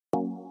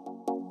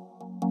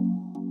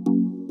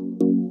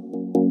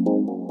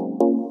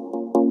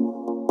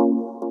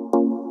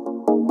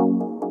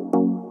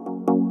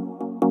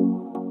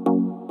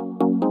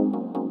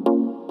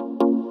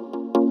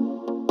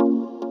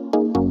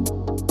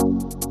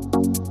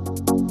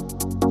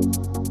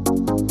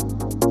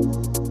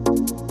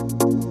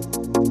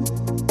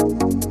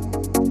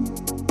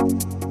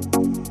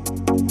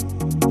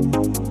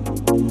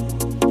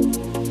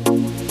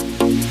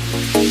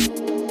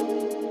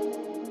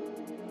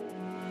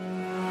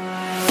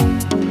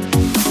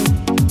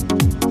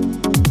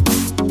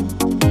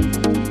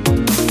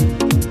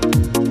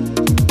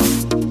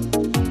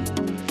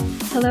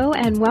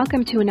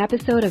welcome to an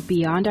episode of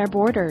Beyond Our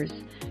Borders,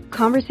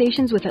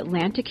 conversations with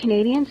Atlantic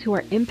Canadians who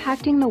are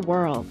impacting the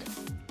world.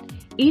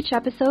 Each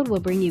episode will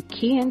bring you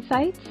key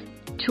insights,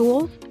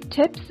 tools,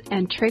 tips,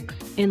 and tricks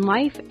in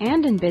life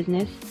and in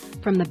business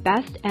from the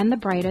best and the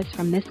brightest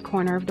from this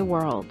corner of the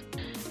world.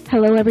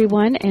 Hello,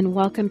 everyone, and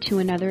welcome to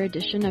another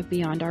edition of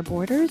Beyond Our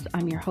Borders.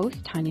 I'm your host,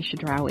 Tanya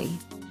Shadrawi.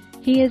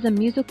 He is a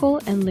musical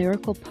and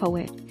lyrical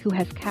poet who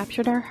has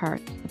captured our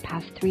hearts the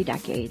past 3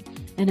 decades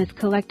and has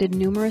collected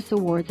numerous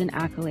awards and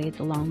accolades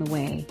along the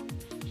way.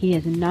 He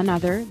is none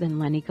other than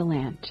Lenny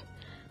Gallant,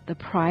 the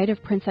pride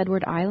of Prince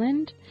Edward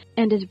Island,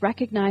 and is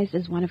recognized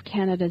as one of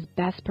Canada's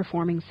best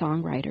performing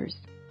songwriters.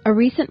 A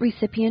recent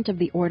recipient of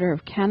the Order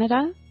of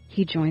Canada,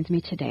 he joins me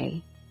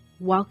today.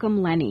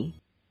 Welcome, Lenny.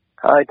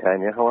 Hi,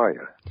 Tanya. How are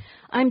you?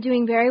 I'm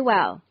doing very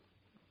well.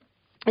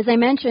 As I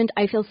mentioned,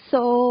 I feel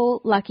so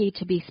lucky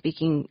to be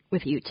speaking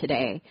with you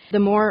today. The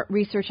more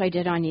research I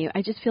did on you,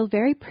 I just feel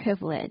very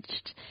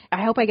privileged.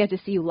 I hope I get to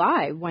see you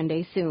live one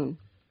day soon.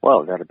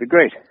 Well, that'd be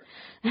great.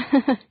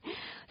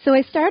 So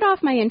I start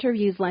off my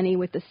interviews, Lenny,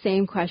 with the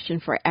same question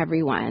for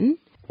everyone.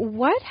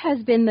 What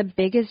has been the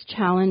biggest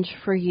challenge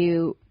for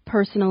you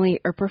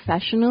personally or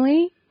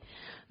professionally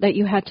that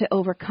you had to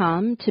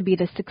overcome to be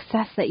the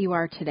success that you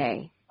are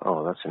today?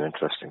 Oh, that's an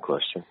interesting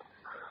question.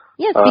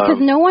 Yes, because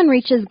no one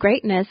reaches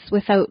greatness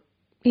without,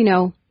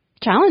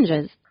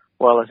 challenges.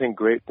 Well, I think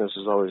greatness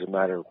is always a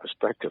matter of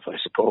perspective, I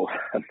suppose.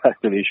 I'm not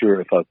really sure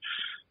if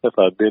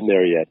I've been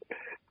there yet.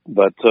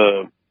 But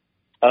there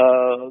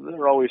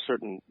are always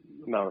certain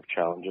amount of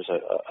challenges,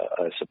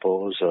 I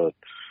suppose.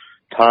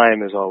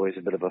 Time is always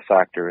a bit of a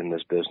factor in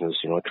this business,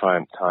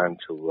 time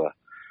to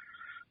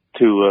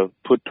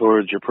put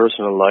towards your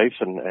personal life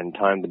and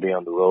time to be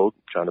on the road,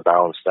 trying to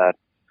balance that.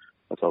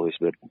 That's always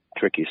a bit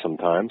tricky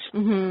sometimes.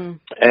 Mm-hmm.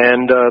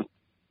 And,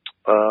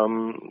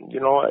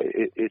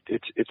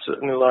 it's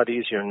certainly a lot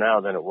easier now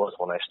than it was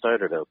when I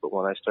started out. But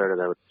when I started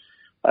out,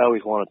 I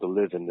always wanted to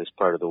live in this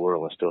part of the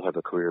world and still have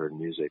a career in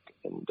music.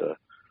 And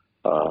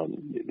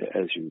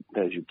as you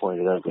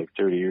pointed out, like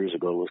 30 years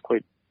ago, it was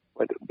quite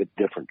a bit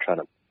different trying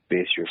to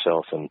base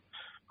yourself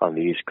on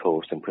the East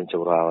Coast in Prince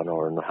Edward Island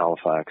or in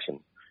Halifax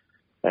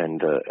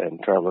and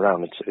travel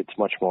around. It's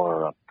much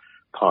more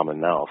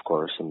common now, of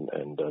course, and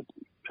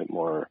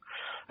more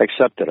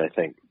accepted, I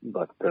think.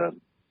 But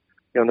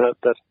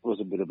that was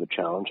a bit of a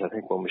challenge, I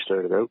think, when we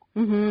started out.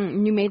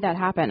 Mm-hmm. You made that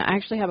happen. I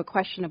actually have a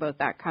question about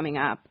that coming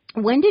up.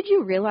 When did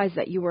you realize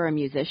that you were a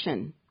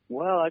musician?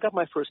 Well, I got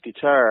my first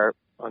guitar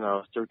when I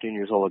was 13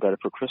 years old. I got it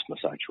for Christmas,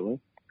 actually.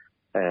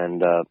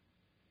 And I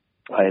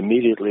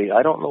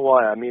don't know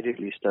why, I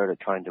immediately started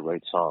trying to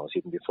write songs,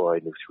 even before I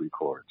knew 3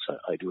 chords.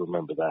 I do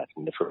remember that.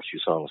 And the first few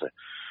songs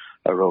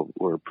I wrote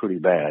were pretty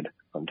bad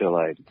until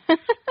I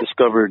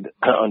discovered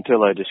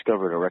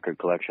a record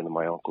collection in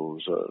my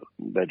uncle's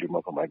bedroom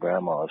up at my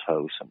grandma's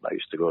house, and I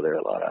used to go there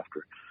a lot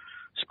after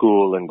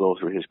school and go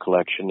through his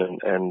collection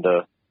and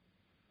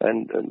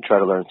try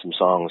to learn some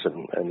songs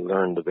and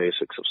learn the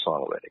basics of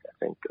songwriting. I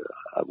think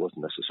I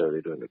wasn't necessarily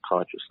doing it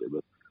consciously,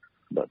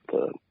 but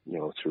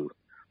through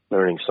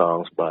learning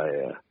songs by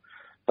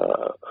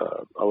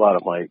a lot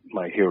of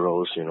my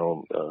heroes,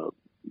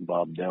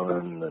 Bob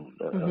Dylan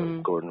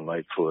and Gordon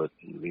Lightfoot,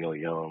 Neil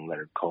Young,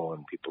 Leonard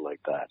Cohen, people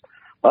like that.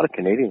 A lot of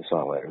Canadian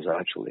songwriters,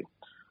 actually,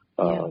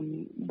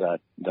 that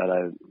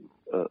I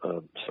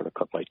sort of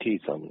cut my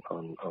teeth on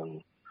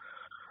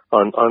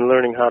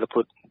learning how to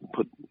put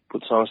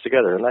songs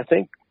together. And I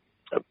think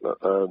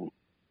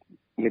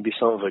maybe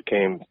some of it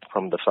came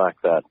from the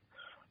fact that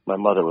my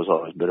mother was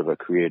always a bit of a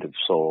creative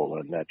soul,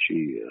 and that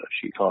she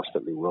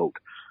constantly wrote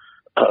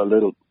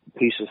little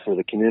pieces for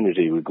the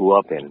community we grew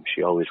up in.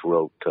 She always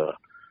wrote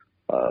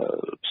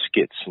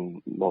skits,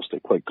 and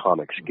mostly quite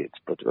comic skits,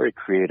 but very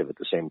creative at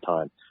the same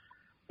time.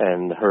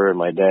 And her and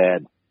my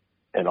dad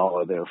and all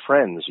of their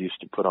friends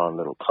used to put on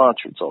little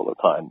concerts all the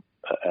time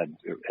at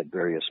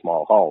various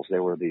small halls. They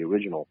were the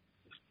original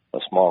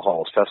small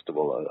halls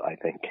festival, I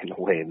think, in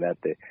a way, in that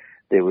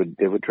they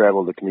would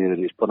travel to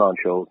communities, put on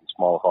shows in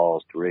small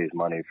halls to raise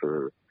money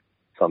for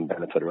some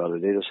benefit or other.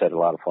 They just had a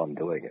lot of fun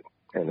doing it.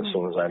 And as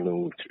soon as I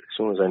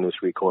knew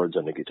 3 chords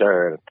on the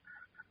guitar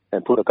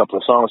and put a couple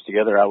of songs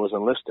together, I was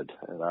enlisted,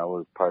 and I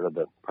was part of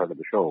the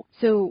show.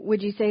 So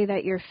would you say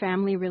that your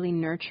family really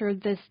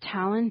nurtured this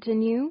talent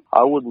in you?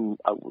 I wouldn't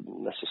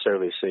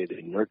necessarily say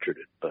they nurtured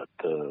it, but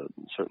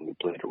certainly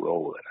played a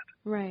role in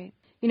it. Right.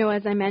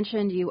 As I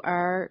mentioned, you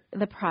are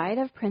the pride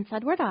of Prince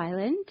Edward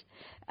Island.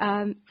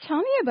 Tell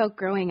me about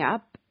growing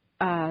up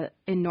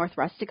in North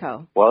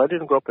Rustico. Well, I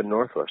didn't grow up in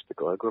North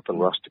Rustico. I grew up in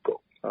Rustico.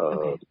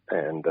 Okay.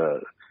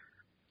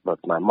 But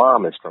my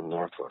mom is from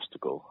North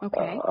Rustico.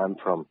 Okay.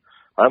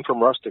 I'm from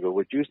Rustico,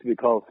 which used to be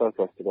called South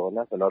Rustico, and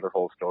that's another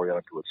whole story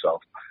unto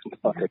itself.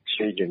 Not the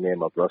changing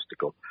name of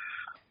Rustico.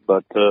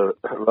 But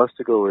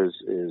Rustico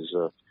is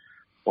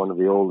one of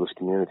the oldest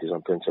communities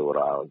on Prince Edward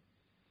Island,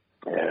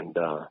 and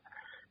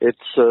it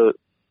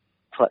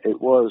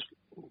was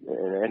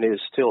and is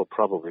still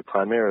probably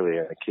primarily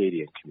an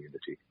Acadian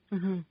community.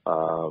 Mm-hmm.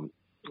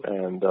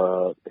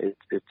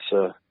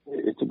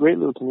 it's a great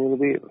little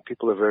community.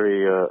 People are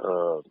very,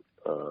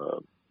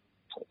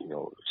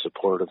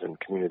 supportive and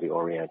community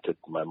oriented.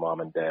 My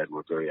mom and dad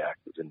were very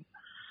active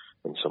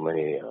in so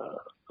many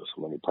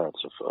parts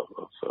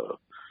of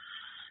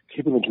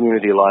keeping the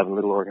community alive in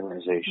little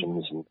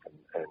organizations and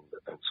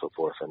so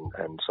forth.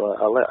 And so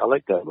I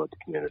like that about the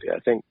community. I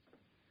think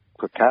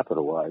per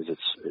capita wise,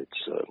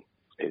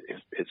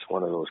 it's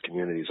one of those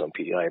communities on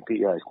PEI, and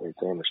PEI is quite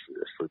famous for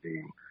this,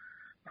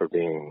 for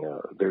being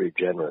very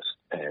generous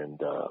and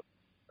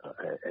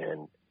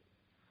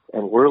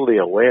worldly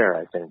aware.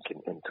 I think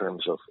in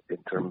terms of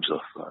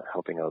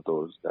helping out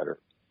those that are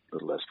a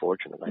little less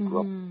fortunate. I grew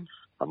up,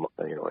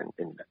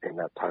 in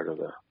that part of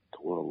the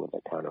world with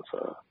that kind of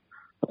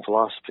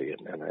philosophy,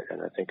 and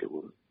I think it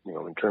was,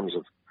 in terms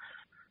of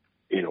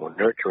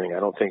nurturing. I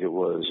don't think it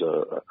was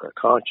a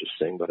conscious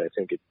thing, but I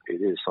think it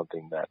is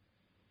something that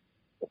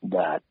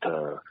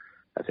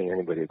I think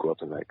anybody who grew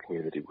up in that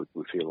community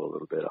would feel a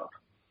little bit of.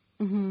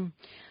 Mm-hmm.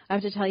 I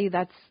have to tell you,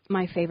 that's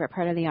my favorite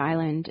part of the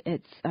island.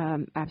 It's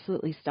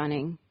absolutely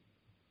stunning.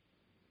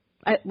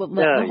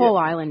 The whole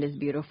island is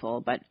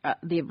beautiful, but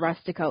the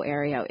Rustico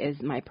area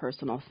is my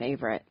personal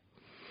favorite.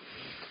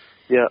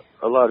 Yeah,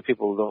 a lot of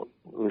people don't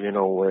really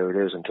know where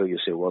it is until you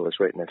say, well, it's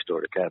right next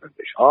door to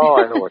Cavendish. Oh,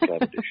 I know where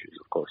Cavendish is,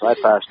 of course. I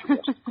passed through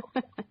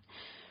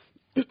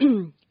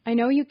Rustico. I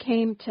know you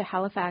came to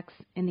Halifax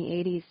in the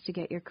 80s to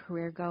get your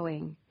career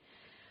going.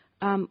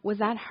 Was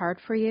that hard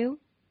for you?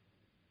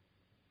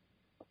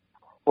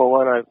 Well,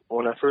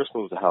 when I first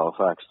moved to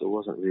Halifax, there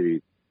wasn't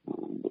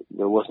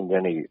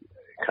any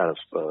kind of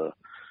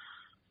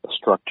a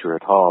structure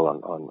at all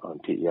on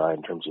PEI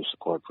in terms of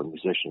support for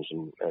musicians,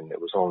 and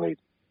it was only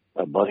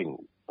a budding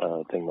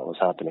thing that was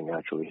happening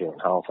actually here in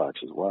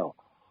Halifax as well.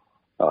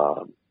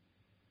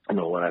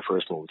 When I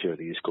first moved here,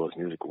 the East Coast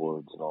Music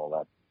Awards and all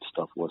that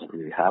stuff wasn't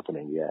really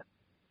happening yet.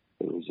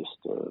 It was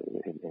just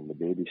in the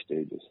baby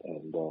stages,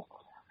 and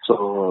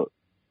so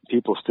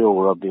people still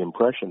were of the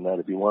impression that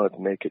if you wanted to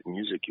make it in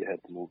music, you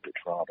had to move to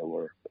Toronto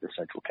or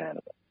Central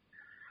Canada.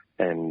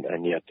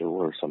 And yet there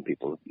were some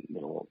people,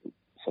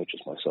 such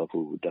as myself,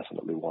 who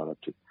definitely wanted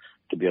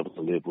to be able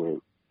to live where,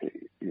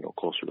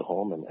 closer to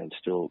home and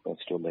still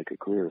make a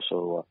career.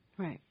 So,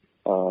 right.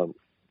 It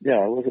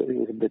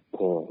was a bit,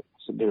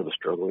 it's a bit of a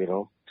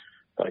struggle,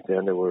 Back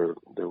then there were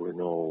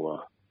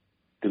no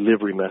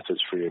delivery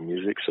methods for your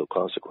music, so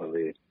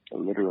consequently,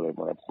 literally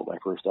my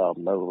first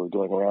album ever was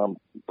going around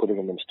putting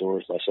them in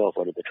stores myself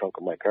out of the trunk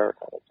of my car,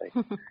 kind of thing.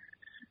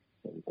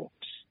 And,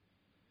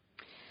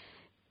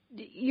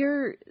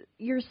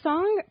 Your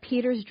song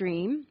Peter's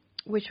Dream,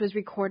 which was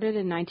recorded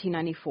in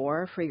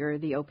 1994 for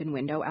The Open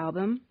Window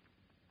album,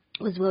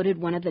 was voted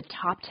one of the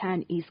top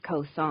 10 East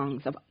Coast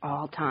songs of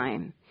all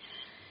time.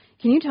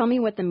 Can you tell me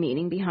what the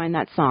meaning behind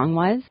that song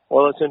was?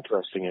 Well, it's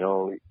interesting,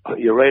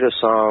 you write a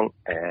song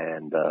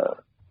and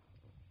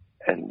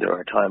there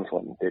are times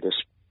when they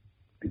just,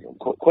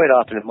 quite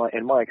often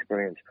in my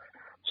experience,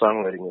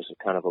 songwriting is a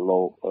kind of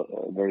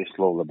a very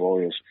slow,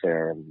 laborious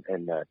affair,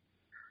 and that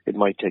it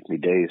might take me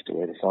days to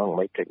write a song. It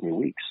might take me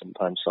weeks.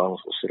 Sometimes songs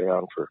will sit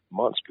around for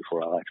months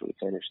before I'll actually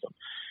finish them.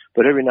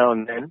 But every now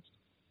and then,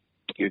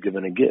 you're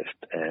given a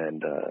gift.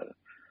 And,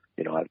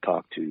 I've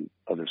talked to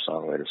other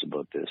songwriters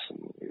about this.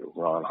 And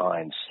Ron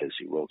Hines says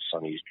he wrote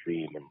Sonny's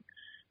Dream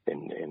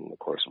in the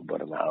course of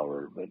about an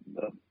hour. But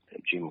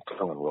Gene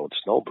McClellan wrote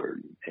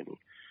Snowbird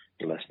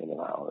in less than an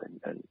hour.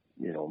 And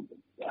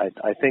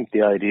I think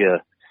the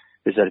idea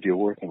is that if you're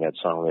working at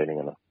songwriting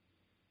on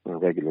a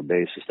regular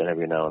basis, then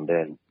every now and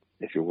then,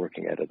 if you're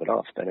working at it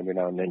enough, then every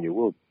now and then you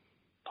will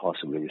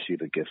possibly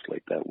receive a gift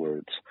like that, where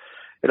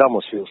it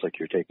almost feels like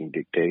you're taking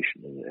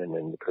dictation. And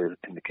in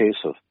the case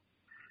of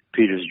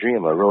Peter's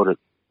Dream, I wrote it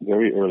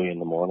very early in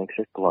the morning,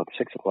 6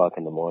 o'clock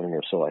in the morning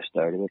or so I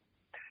started it.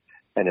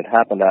 And it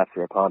happened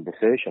after a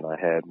conversation I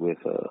had with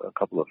a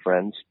couple of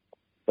friends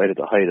right at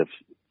the height of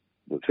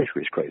the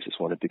fisheries crisis,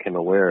 when it became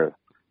aware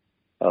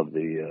of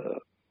the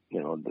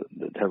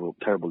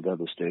terrible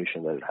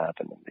devastation that had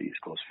happened in the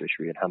East Coast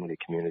fishery and how many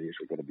communities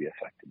were going to be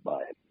affected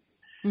by it.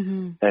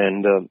 Mm-hmm.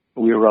 And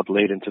we were up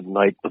late into the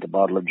night with a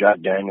bottle of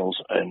Jack Daniels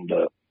and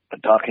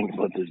talking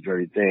about this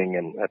very thing,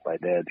 and at my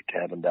dad's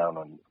cabin down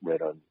on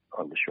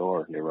the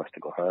shore near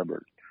Rustico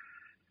Harbor.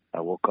 I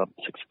woke up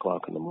 6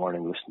 o'clock in the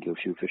morning, listened to a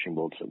few fishing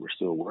boats that were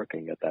still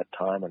working at that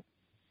time,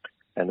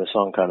 and the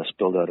song kind of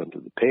spilled out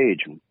onto the page.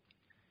 And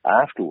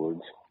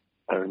afterwards,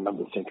 I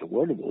remember thinking,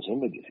 where did those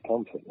images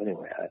come from?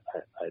 Anyway,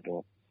 I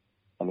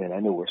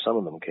knew where some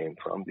of them came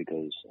from,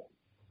 because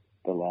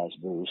the last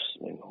verse,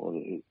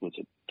 it was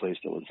a place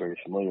that was very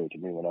familiar to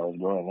me when I was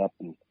growing up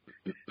in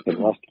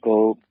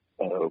Rustico.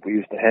 We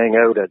used to hang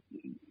out at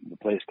the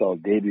place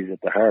called Davies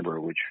at the Harbor,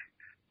 which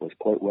was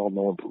quite well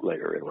known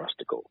bootlegger in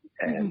Rustico,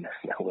 and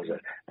that was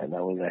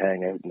a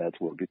hangout, and that's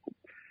where people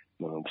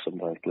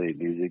sometimes played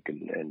music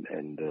and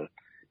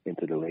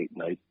into the late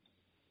night.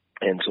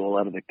 And so a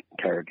lot of the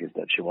characters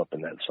that show up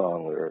in that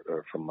song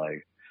are from my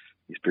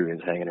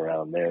experience hanging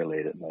around there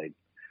late at night.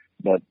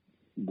 But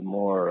the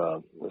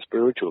more the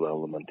spiritual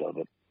element of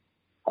it,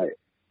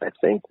 I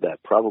think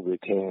that probably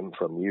came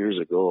from years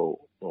ago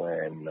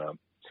when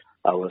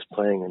I was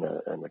playing in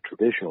a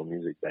traditional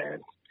music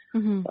band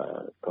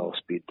called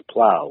Speed the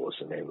Plow was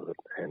the name of it,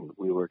 and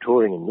we were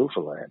touring in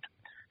Newfoundland.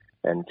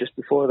 And just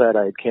before that,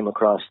 I came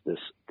across this.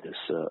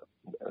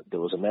 There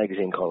was a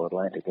magazine called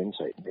Atlantic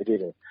Insight. And they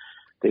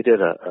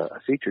did a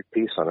featured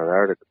piece on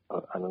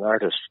an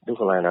artist,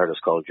 Newfoundland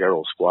artist called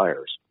Gerald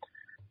Squires.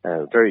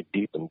 Very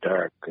deep and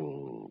dark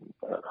and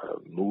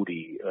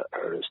moody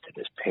artist in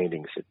his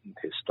paintings.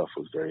 His stuff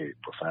was very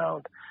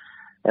profound.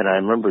 And I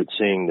remembered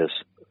seeing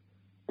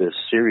this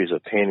series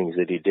of paintings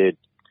that he did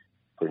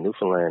for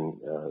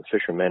Newfoundland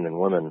fishermen and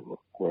women,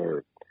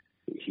 where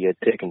he had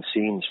taken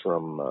scenes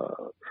from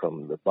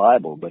the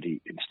Bible, but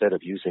he, instead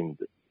of using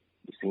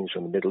the scenes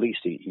from the Middle East,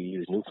 he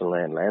used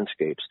Newfoundland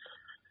landscapes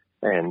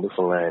and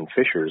Newfoundland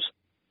fishers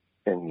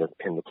in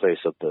the place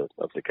of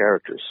the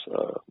characters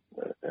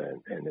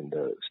and in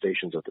the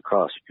Stations of the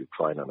Cross that you'd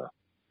find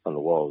on the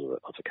walls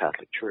of the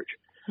Catholic Church.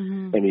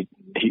 Mm-hmm. And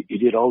he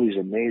did all these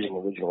amazing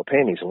original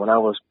paintings. And when I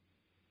was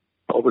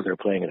over there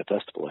playing at a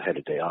festival, I had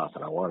a day off,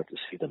 and I wanted to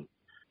see them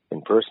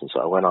in person. So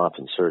I went off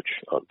in search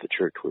of the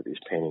church where these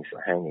paintings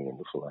were hanging in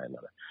Newfoundland.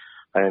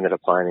 I ended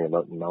up finding them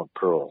out in Mount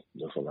Pearl,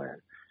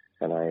 Newfoundland.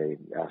 And I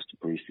asked the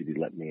priest if he'd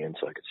let me in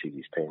so I could see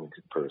these paintings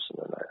in person.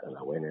 And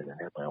I went in and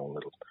had my own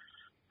little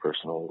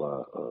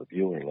personal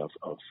viewing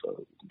of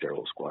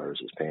Gerald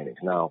Squires' paintings.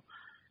 Now,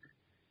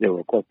 they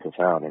were quite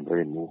profound and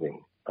very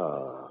moving.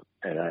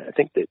 And I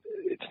think that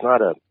it's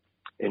not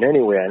in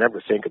any way, I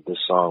never think of this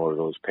song or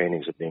those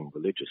paintings as being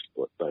religious,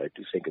 but I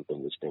do think of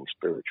them as being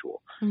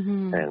spiritual.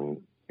 Mm-hmm. And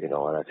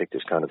I think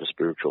there's kind of a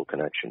spiritual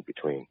connection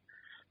between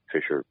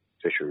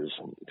fishers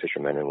and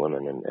fishermen and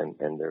women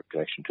and their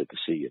connection to the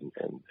sea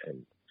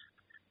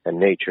and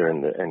nature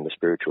and the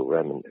spiritual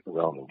realm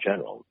in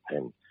general.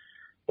 And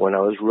when I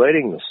was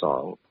writing the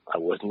song, I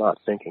was not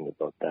thinking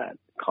about that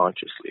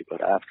consciously,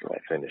 but after I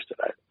finished it,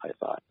 I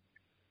thought,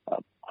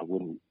 I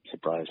wouldn't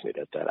surprise me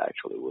that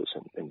actually was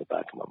in the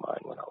back of my mind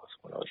when I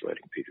was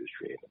writing Peter's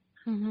Dream,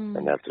 mm-hmm.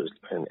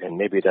 and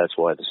maybe that's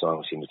why the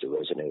song seems to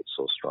resonate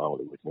so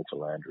strongly with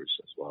Newfoundlanders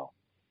as well.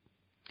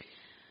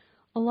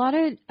 A lot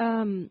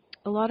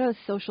of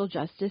social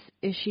justice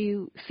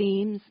issue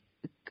themes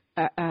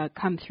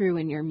come through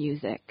in your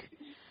music.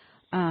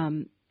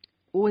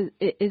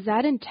 Is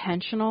that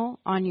intentional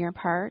on your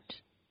part?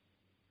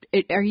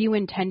 Are you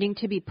intending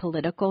to be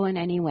political in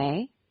any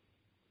way?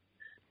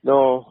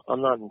 No,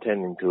 I'm not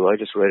intending to. I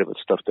just write about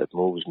stuff that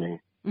moves me.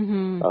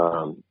 Mm-hmm.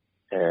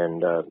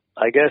 And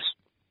I guess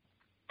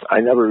I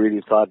never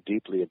really thought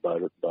deeply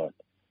about it, but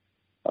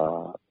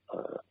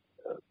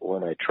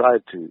when I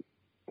tried to,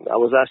 I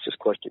was asked this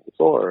question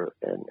before,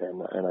 and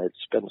I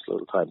spent a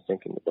little time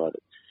thinking about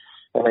it.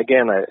 And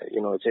again,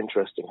 it's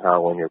interesting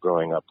how when you're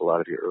growing up, a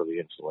lot of your early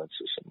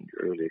influences and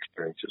your early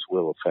experiences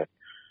will affect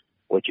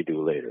what you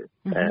do later.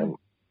 Mm-hmm. And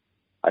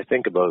I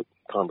think about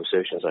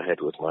conversations I had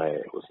with my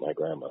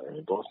grandmother. I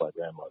mean, both my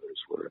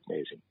grandmothers were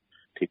amazing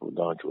people who'd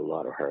gone through a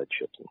lot of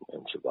hardships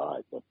and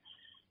survived. But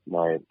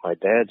my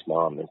dad's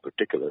mom in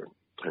particular,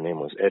 her name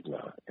was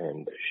Edna,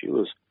 and she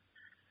was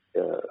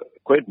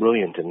quite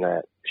brilliant in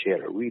that she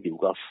had a really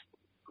rough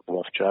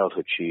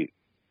childhood. She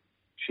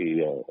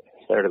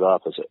started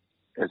off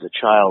as a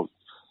child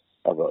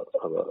of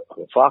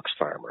a fox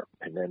farmer,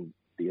 and then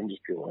the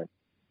industry went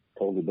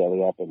totally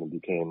belly up and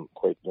became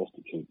quite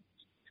destitute.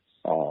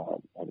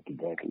 I think he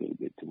drank a little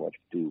bit too much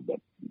too, but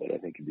I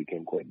think he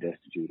became quite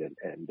destitute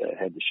and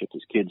had to ship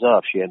his kids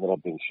off. She ended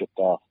up being shipped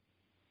off,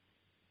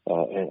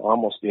 and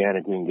almost the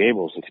Anna Green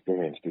Gables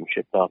experience, being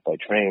shipped off by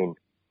train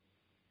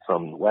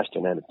from the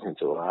western end of Prince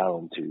Edward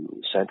Island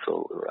to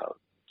central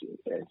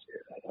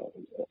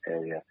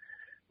area,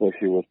 where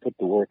she was put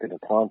to work in a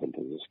convent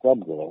as a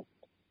scrub girl.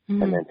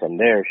 Mm-hmm. And then from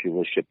there, she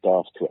was shipped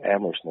off to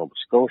Amherst, Nova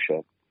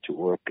Scotia, to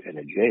work in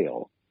a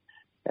jail,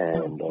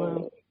 and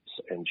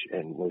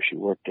where she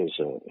worked as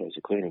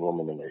a cleaning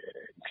woman and a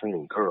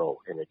cleaning girl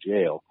in a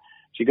jail.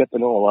 She got to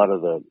know a lot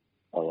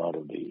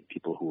of the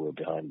people who were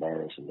behind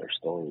bars and their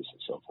stories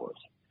and so forth.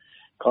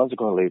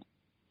 Consequently,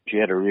 she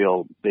had a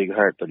real big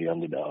heart for the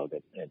underdog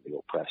and the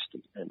oppressed.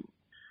 And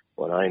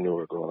when I knew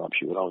her growing up,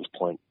 she would always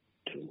point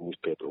to the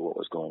newspaper what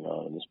was going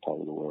on in this part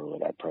of the world or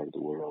that part of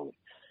the world.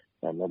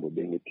 I remember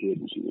being a kid,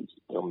 and she would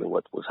tell me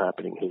what was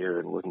happening here,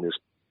 and wasn't this,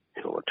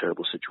 a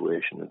terrible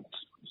situation, and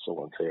it's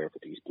so unfair for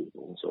these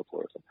people, and so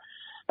forth. And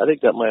I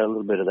think that a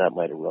little bit of that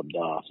might have rubbed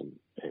off, and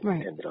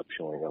right. Ended up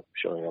showing up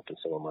in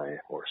some of my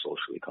more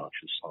socially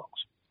conscious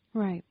songs.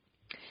 Right.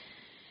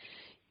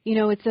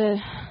 It's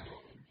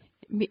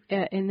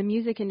in the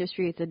music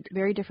industry, it's a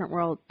very different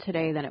world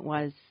today than it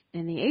was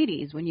in the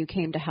 80s when you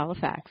came to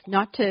Halifax.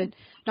 Not to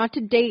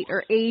date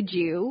or age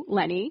you,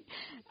 Lenny.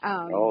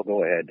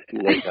 Go ahead. Too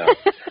late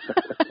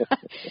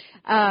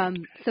now.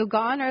 So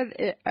gone are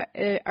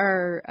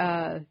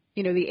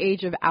the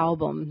age of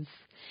albums.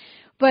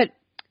 But,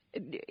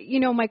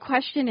 my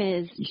question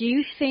is, do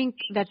you think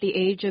that the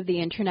age of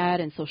the internet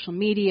and social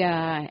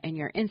media and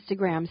your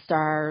Instagram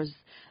stars,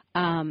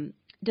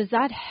 does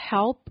that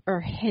help or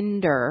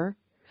hinder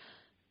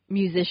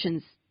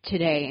musicians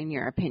today, in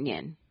your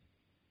opinion?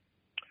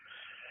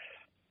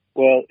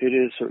 Well, it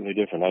is certainly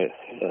different.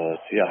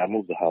 I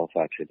moved to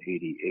Halifax in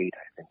 '88,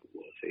 I think it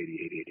was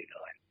 '88,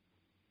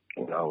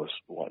 '89, when I was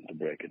wanting to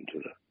break into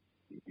the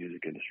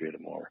music industry at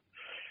a more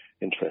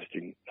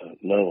interesting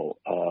level.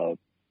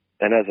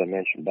 And as I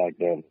mentioned back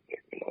then,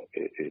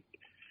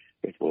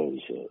 it was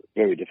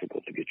very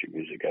difficult to get your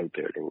music out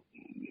there. There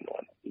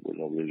were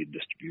no really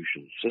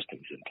distribution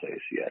systems in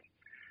place yet.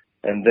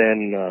 And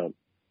then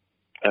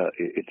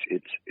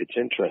it's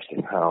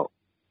interesting how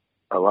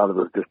a lot of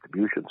those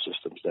distribution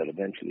systems that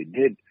eventually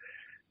did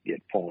get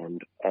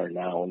formed are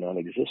now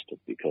non-existent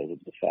because of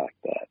the fact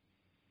that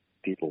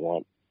people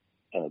want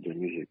their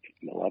music.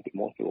 Most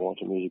people want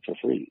their music for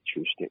free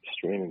through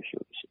streaming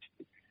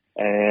services,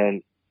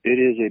 and it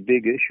is a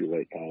big issue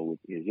right now with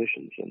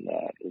musicians. And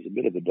that is a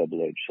bit of a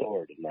double-edged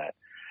sword. In that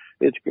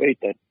it's great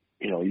that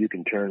you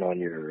can turn on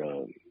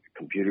your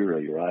computer or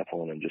your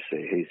iPhone and just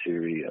say, "Hey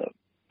Siri,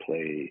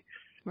 play."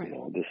 Right.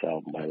 This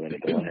album by Lenny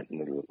Gallant, and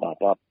it'll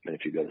pop up. And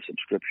if you got a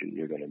subscription,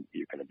 you're gonna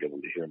be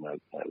able to hear my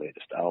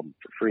latest album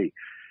for free.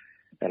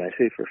 And I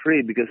say for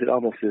free because it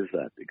almost is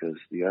that, because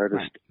the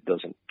artist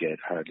doesn't get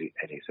hardly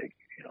anything,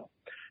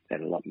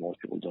 And most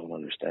people don't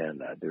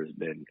understand that. There's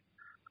been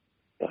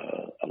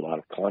a lot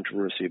of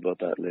controversy about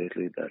that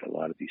lately. That a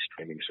lot of these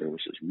streaming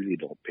services really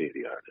don't pay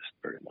the artist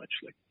very much.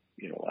 Like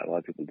a lot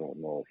of people don't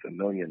know if 1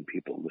 million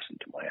people listen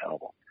to my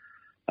album,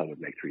 I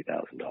would make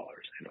 $3,000.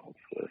 So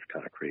it's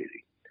kind of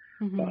crazy.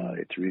 Mm-hmm.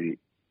 It's really,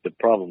 the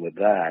problem with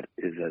that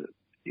is that,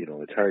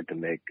 it's hard to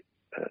make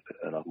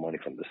enough money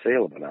from the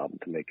sale of an album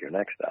to make your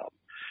next album.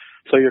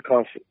 So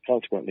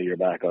consequently, you're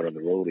back out on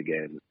the road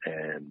again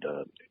and,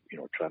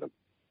 trying to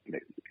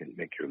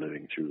make your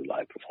living through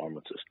live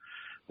performances.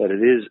 But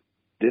it is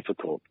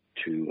difficult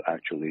to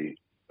actually,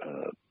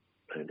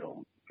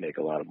 make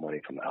a lot of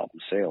money from album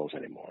sales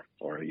anymore,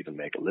 or even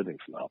make a living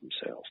from album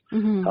sales.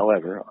 Mm-hmm.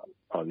 However,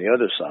 on the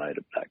other side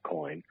of that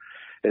coin,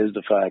 is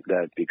the fact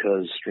that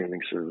because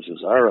streaming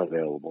services are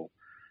available,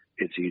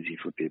 it's easy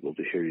for people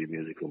to hear your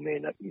music who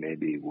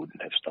maybe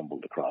wouldn't have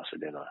stumbled across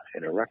it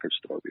in a record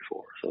store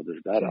before. So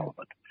there's that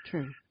element.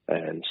 True.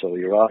 And so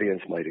your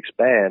audience might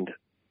expand,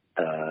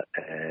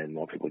 and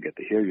more people get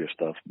to hear your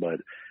stuff.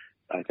 But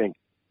I think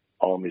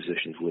all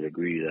musicians would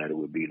agree that it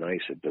would be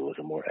nice if there was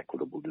a more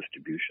equitable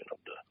distribution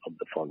of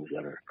the funds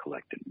that are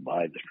collected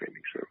by the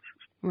streaming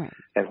services. Right.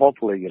 And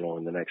hopefully,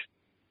 in the next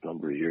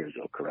number of years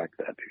they'll correct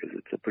that, because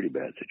it's a pretty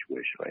bad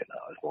situation right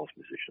now, as most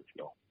musicians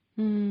know.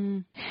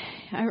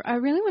 I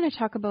really want to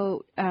talk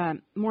about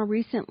more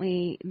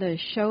recently the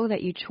show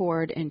that you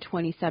toured in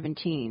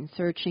 2017,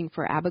 Searching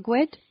for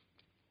Abegweit.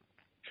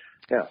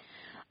 Yeah.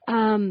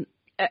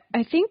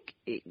 I think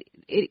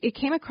it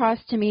came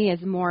across to me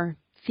as more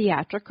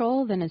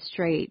theatrical than a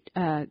straight,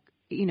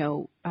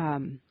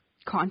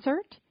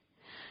 concert.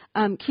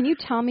 Can you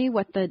tell me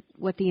what the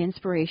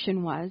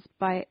inspiration was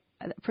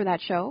for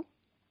that show?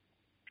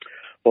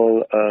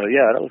 Well,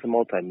 that was a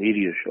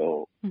multimedia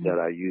show that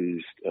I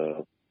used.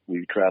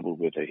 We traveled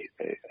with a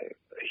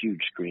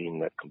huge screen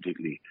that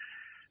completely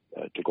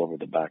took over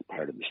the back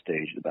part of the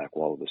stage. The back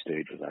wall of the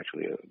stage was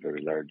actually a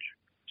very large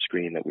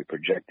screen that we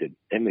projected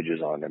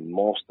images on, and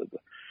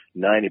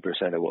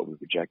 90% of what we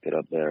projected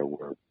up there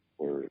were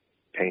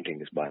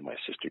paintings by my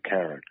sister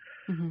Karen,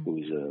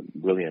 who's a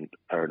brilliant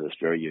artist,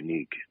 very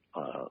unique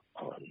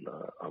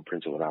on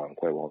Prince Edward Island,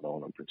 quite well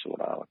known on Prince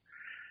Edward Island.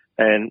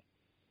 And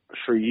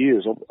for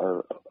years,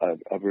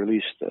 I've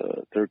released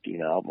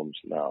 13 albums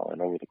now,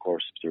 and over the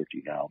course of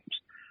 13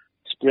 albums,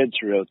 spread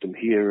throughout them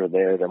here or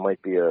there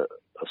might be a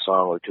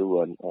song or two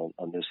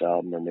on this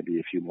album, or maybe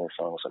a few more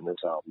songs on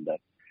this album that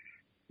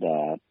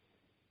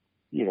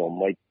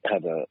might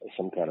have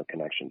some kind of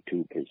connection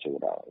to Prince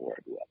Edward Island, where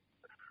I grew up.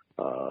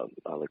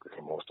 I like to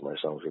say most of my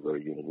songs are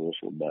very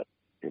universal, but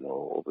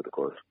over the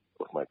course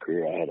of my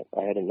career, I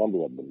had a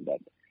number of them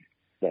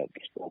that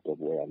spoke of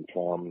where I'm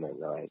from,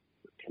 and I had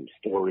some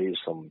stories,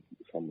 some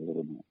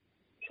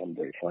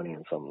very funny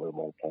and some a little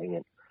more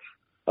poignant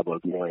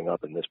about growing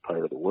up in this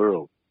part of the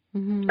world.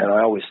 Mm-hmm. And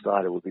I always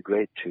thought it would be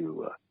great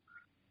to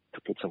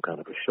put some kind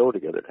of a show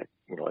together that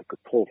I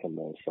could pull from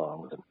those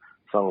songs and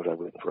songs I've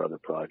written for other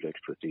projects,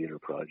 for theater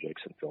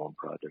projects and film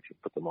projects,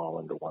 and put them all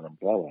under one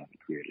umbrella and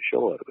create a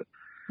show out of it.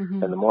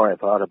 Mm-hmm. And the more I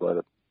thought about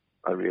it,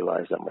 I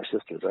realized that my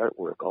sister's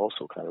artwork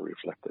also kind of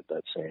reflected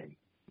that same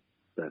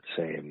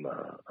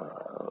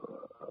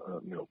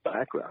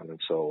background.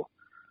 And so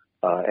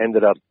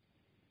ended up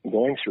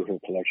going through her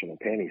collection of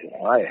paintings,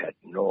 and I had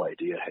no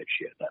idea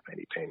she had that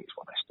many paintings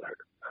when I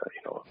started.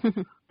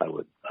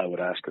 I would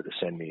ask her to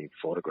send me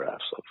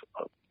photographs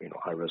of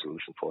high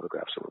resolution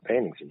photographs of her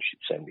paintings, and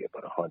she'd send me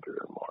about 100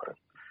 or more.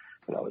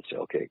 And I would say,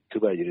 okay, too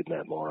bad you didn't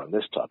have more on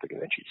this topic.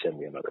 And then she'd send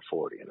me another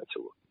 40. And I'd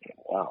say,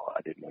 wow,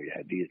 I didn't know you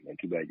had these. And then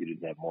too bad you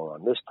didn't have more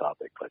on this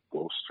topic, like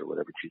ghosts or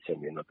whatever. She'd send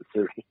me another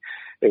 30.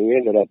 And we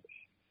ended up,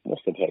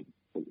 must have had,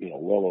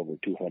 well over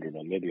 200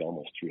 and maybe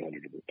almost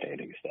 300 of the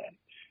paintings that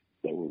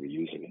we were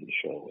using in the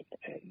show.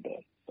 And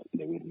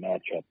they would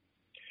match up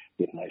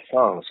with my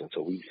songs. And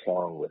so each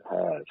song would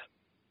have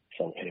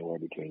anywhere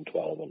between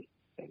 12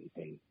 and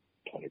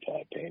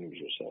 25 paintings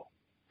or so.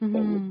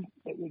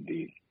 that would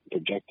be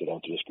projected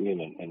onto the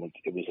screen, and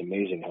it was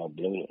amazing how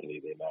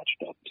brilliantly they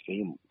matched up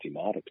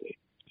thematically,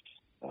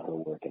 her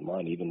work and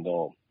mine, even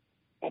though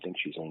I think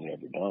she's only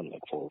ever done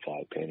like 4 or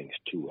 5 paintings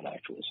to an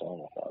actual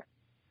song, I thought.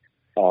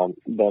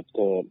 But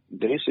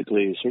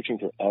basically, Searching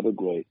for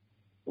Abergweit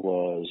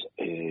was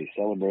a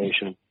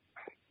celebration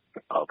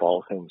of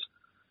all things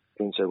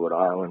Prince Edward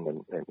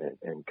Island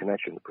and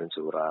connection to Prince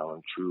Edward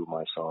Island through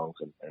my songs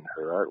and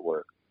her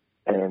artwork.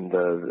 And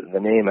the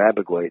name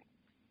Abergweit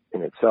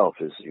in itself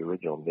is the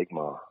original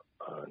Mi'kmaq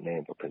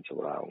name for Prince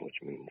Edward Island,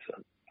 which means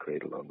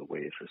cradle on the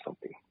waves or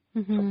something,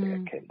 something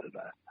akin to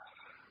that.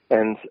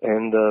 And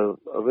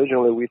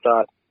originally we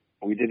thought,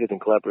 we did it in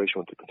collaboration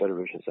with the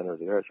Confederation Center of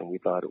the Arts, and we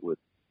thought it would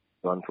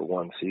run for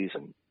 1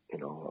 season. You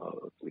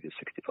know, we did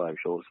 65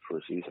 shows for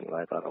a season, and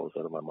I thought I was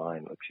out of my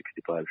mind. Like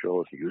 65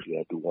 shows, usually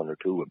I do 1 or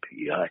 2 in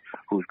PEI.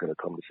 Who's going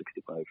to come to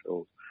 65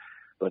 shows?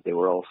 But they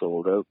were all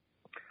sold out.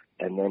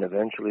 And then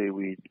eventually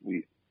we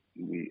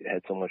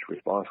had so much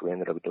response, we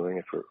ended up doing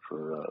it for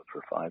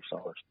 5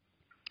 summers.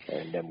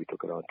 And then we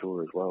took it on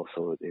tour as well,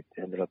 so it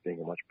ended up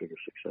being a much bigger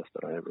success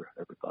than I ever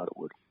thought it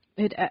would.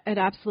 It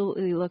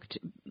absolutely looked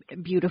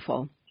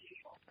beautiful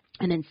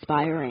and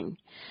inspiring.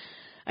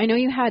 I know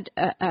you had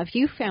a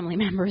few family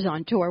members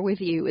on tour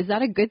with you. Is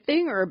that a good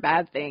thing or a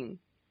bad thing?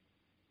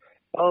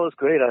 Oh, it was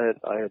great.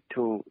 I had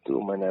two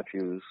of my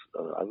nephews.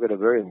 I've got a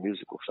very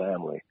musical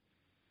family.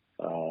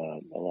 A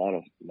lot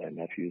of my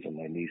nephews and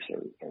my niece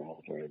are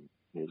all very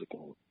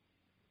musical,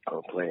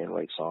 play and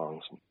write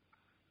songs.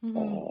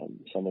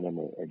 Some of them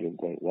are doing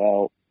quite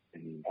well.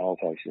 In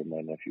Halifax, you have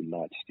my nephew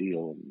Matt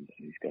Steele, and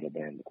he's got a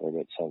band, the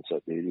Corvette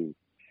Sunset.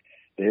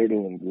 They're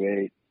doing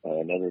great.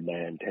 Another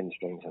band, 10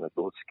 Strings and a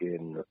Goat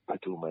Skin.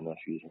 2 of my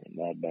nephews are in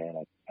that band.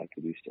 I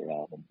produced their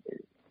album,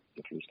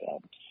 the first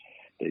album.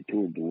 They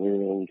toured the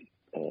world,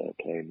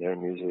 playing their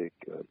music.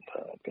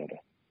 I've got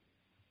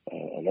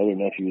another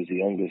nephew who's the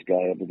youngest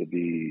guy ever to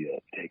be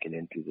taken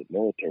into the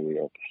military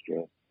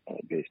orchestra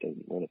based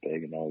in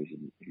Winnipeg, and now he's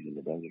in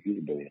the Brunswick. He's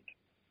a brilliant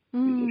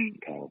musician,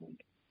 Calvin.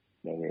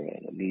 Another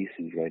niece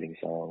who's writing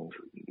songs,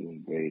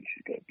 doing great.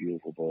 She's got a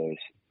beautiful voice.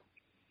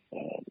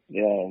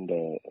 And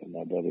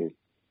my brother,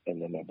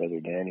 and then my brother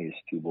Danny's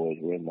 2 boys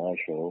were in my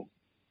show,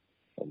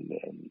 and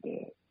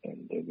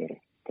they've got a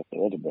couple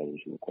of other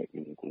brothers who are quite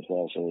musical as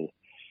well. So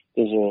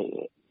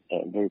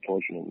I'm very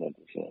fortunate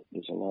that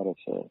there's a lot of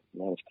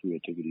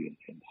creativity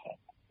in that.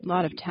 A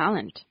lot of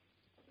talent.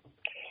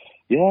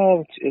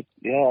 Yeah,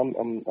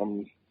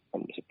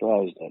 I'm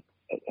surprised at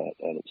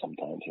it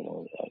sometimes. You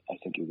know, I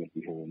think you're going to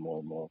be hearing more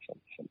and more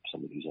from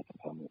some of these up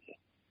and comers.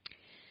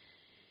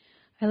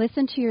 I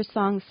listened to your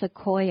song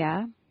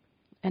Sequoia,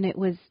 and it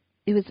was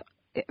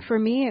for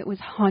me it was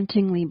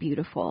hauntingly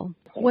beautiful.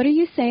 What are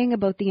you saying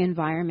about the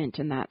environment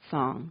in that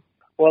song?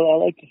 Well, I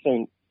like to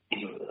think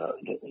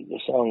the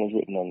song is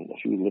written on a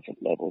few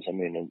different levels. I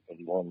mean,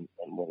 on one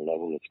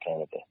level, it's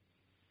kind of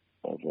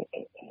a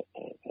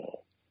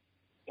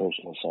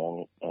personal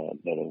song,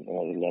 but on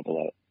another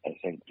level, I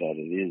think that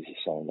it is a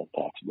song that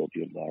talks about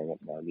the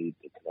environment and our need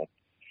to connect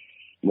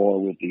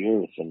more with the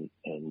earth. And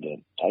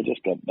I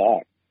just got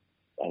back.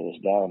 I was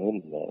down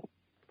in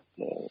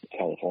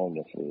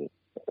California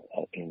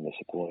in the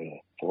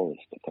Sequoia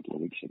forest a couple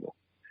of weeks ago.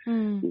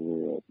 We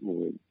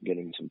were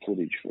getting some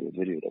footage for a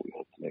video that we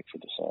hope to make for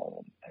the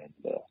song,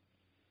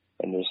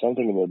 and there's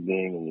something about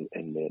being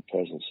in the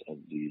presence of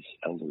these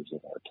elders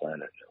of our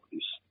planet. You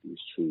know,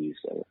 these trees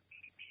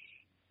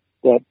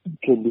that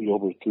could be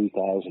over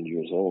 3,000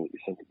 years old. You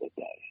think about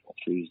that. You know,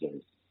 trees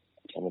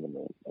some of them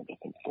are I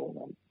think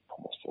almost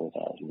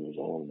 4,000 years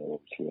old, and they're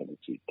over 300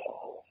 feet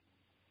tall.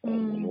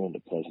 And when you're in the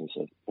presence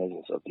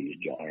of these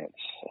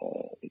giants,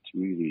 it's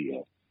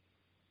really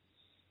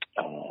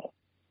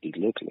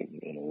belittling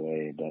in a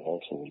way, but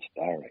also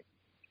inspiring.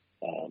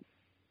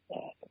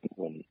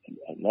 When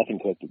nothing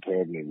quite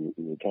prepared me, we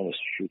were trying to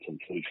shoot some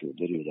footage for a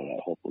video that I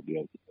hope will be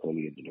out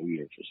early in the new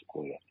year for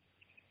Sequoia.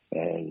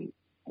 And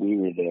we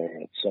were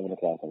there at 7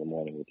 o'clock in the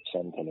morning with the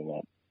sun coming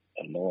up,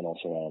 and no one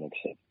else around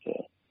except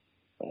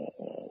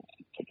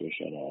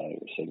Patricia and I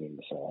were singing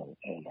the song,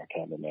 and our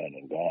cameraman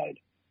and guide.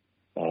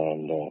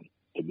 And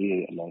to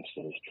be amongst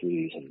those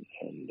trees and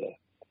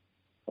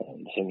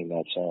singing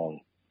that song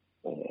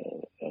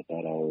at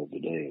that hour of the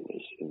day,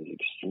 it was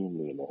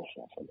extremely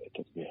emotional for me. It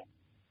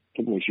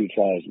took me a few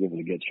tries to be able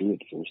to get through it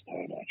the first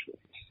time, actually.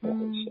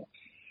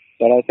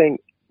 But I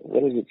think,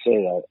 what does it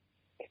say?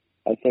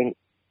 I think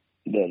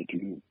that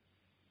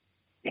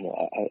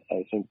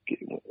I think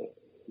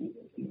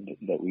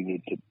that we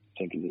need to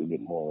think a little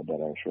bit more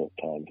about our short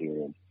time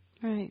here and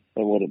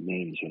what it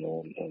means,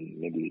 and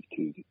maybe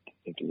to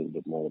think a little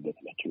bit more about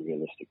the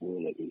materialistic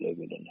world that we live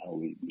in and how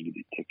we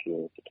really take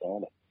care of the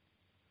planet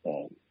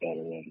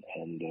better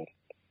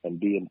and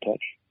be in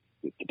touch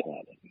with the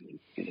planet, and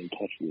get in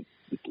touch with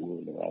the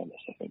world around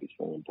us. I think it's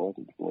very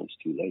important before it's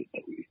too late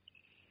that we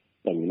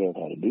learn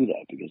how to do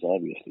that, because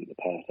obviously the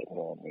path that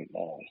we're on right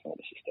now is not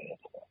a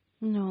sustainable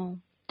one.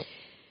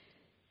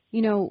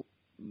 No.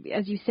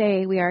 As you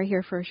say, we are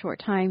here for a short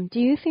time.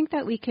 Do you think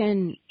that we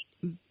can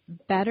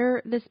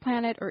better this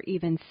planet or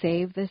even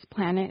save this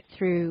planet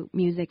through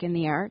music and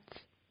the arts?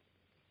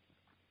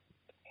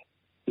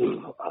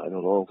 I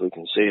don't know if we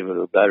can save it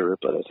or better it,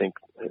 but I think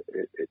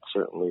it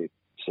certainly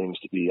seems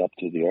to be up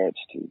to the arts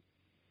to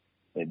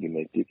maybe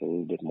make people a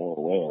little bit more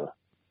aware.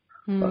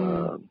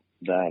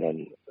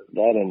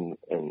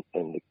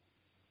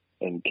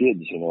 And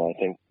kids, I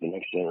think the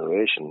next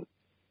generation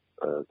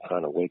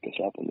kind of wake us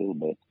up a little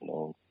bit.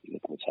 Look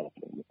what's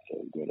happening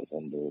with Greta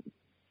Thunberg,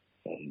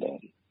 and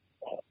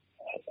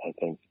I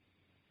think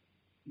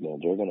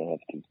they're going to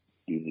have to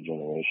be the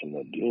generation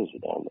that deals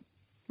with all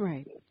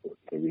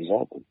the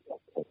result of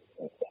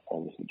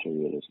all this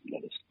materialism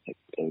that has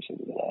taken place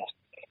over the last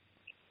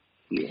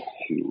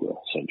few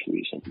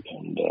centuries,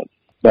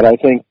 but I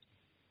think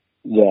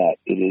that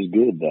it is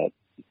good that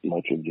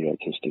much of the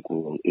artistic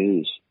world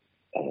is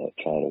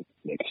trying to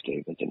make a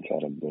statement and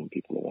trying to bring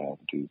people around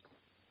to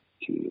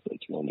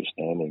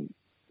understanding.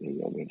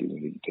 Maybe we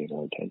need to pay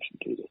more attention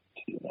to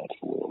the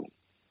natural world,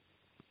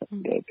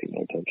 and pay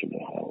more attention to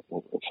how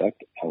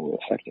we're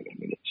affecting. I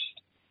mean,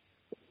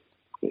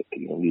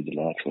 you don't need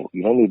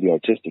the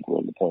artistic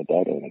world to point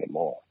that out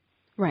anymore.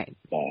 Right.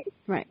 But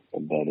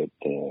it,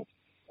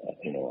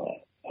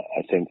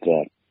 I think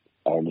that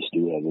artists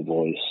do have a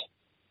voice.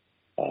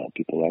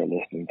 People are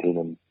listening to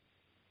them,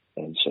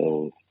 and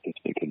so if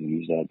they can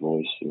use that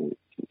voice for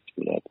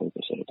that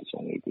purpose, I think it's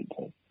only a good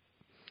thing.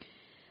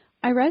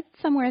 I read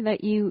somewhere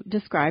that you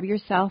describe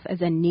yourself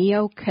as a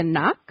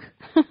neo-Canuck.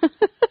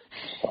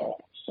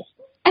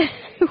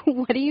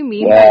 What do you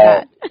mean by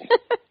that?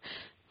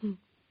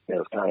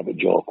 It's kind of a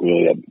joke,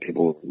 really.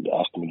 People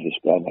ask me to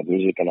describe my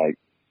music, and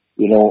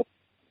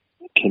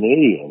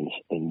Canadians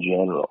in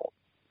general,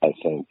 I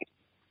think,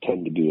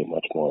 tend to be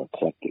much more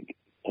eclectic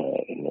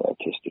in the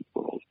artistic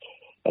world,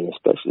 and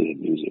especially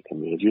in music. I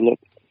mean, if you look,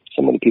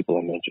 some of the people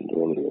I mentioned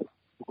earlier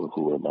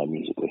who were my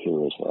musical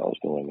heroes when I was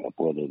growing up,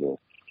 whether they're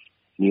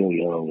Neil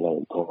Young,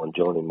 Leonard Cohen,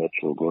 Joni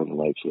Mitchell, Gordon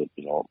Lightfoot,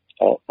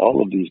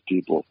 all of these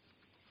people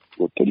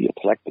were pretty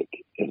eclectic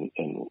in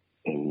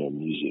their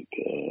music,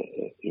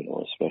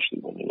 especially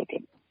when you look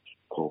at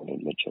Cohen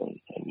and Mitchell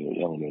and Neil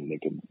Young. I mean, they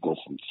could go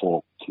from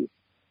folk to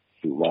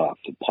rock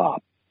to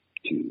pop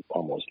to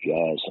almost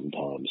jazz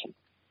sometimes,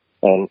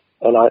 and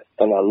I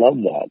love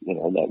that.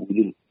 That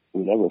we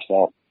never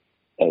felt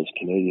as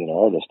Canadian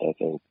artists. I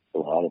think a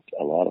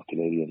lot of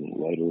Canadian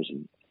writers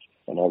and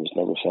artists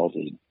never felt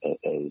as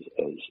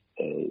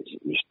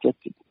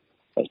restricted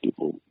as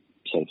people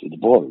south of the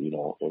border.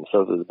 And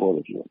south of the border,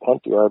 if you're a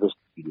country artist,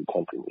 you do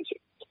country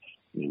music.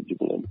 I mean,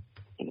 people are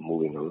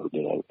moving a little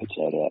bit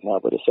outside of that now,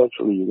 but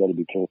essentially you got to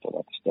be careful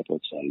not to step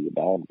outside of your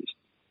boundaries.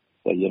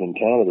 But yet in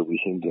Canada, we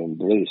seem to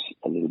embrace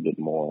a little bit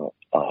more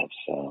of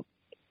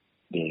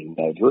being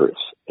diverse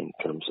in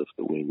terms of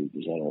the way we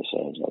present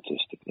ourselves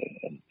artistically.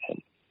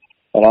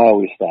 And I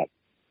always thought,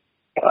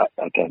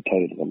 I can't tell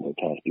you the number of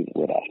times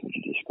people would ask me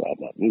to describe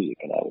my music,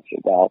 and I would say,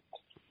 well,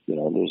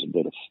 there's a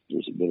bit of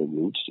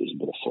roots, there's a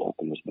bit of folk,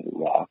 and there's a bit of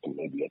rock, and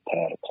maybe a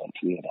tad of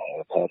country, and I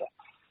have had a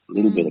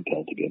little bit of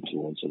Celtic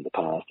influence in the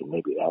past, and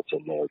maybe that's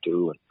in there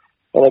too.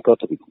 And I got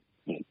to be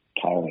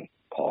tiring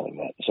calling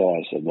that. So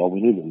I said, well,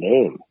 we need a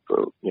name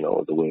for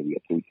the way we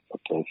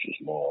approach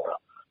this more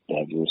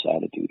diverse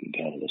attitude in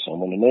Canada. So I'm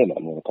going to name it.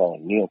 I'm going to call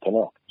it Neil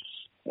Canuck.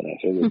 And I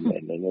figured,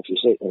 and if you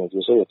say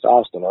it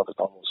fast enough, it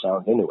almost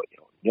sounds Inuit,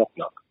 Neil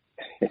Canuck.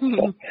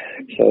 So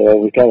it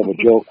was kind of a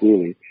joke,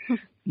 really.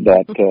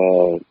 But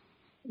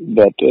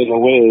in a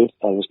way,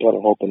 I was kind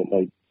of hoping it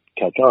might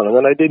catch on. And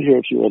then I did hear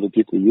a few other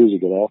people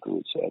using it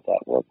afterwards. So I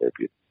thought, well,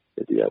 maybe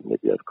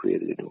I've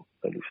created a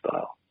new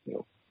style.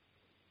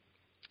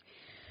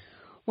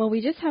 Well,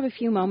 we just have a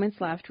few moments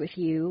left with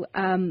you.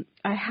 I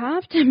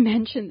have to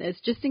mention this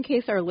just in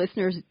case our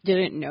listeners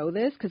didn't know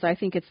this, because I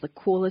think it's the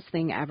coolest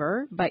thing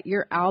ever. But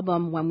your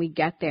album, When We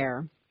Get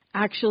There,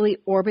 actually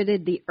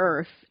orbited the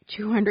Earth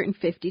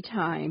 250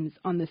 times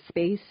on the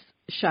Space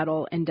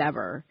Shuttle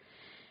Endeavour.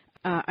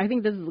 I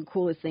think this is the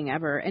coolest thing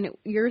ever. And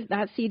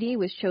that CD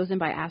was chosen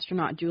by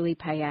astronaut Julie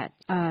Payette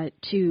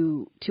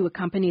to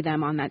accompany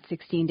them on that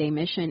 16-day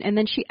mission. And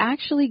then she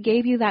actually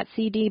gave you that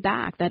CD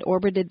back that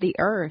orbited the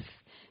Earth.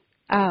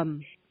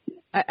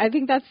 I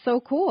think that's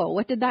so cool.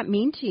 What did that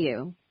mean to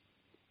you?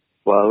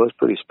 Well, it was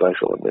pretty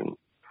special. I mean,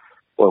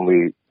 when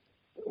we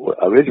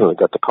originally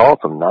got the call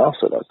from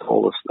NASA that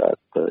told us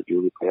that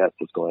Julie Payette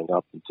was going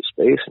up into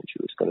space and she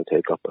was going to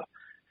take up a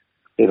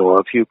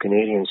few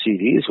Canadian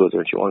CDs with her,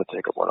 and she wanted to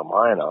take up one of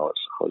mine. I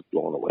was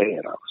blown away,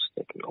 and I was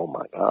thinking, oh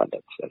my God,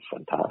 that's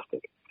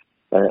fantastic.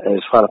 And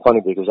it's kind of funny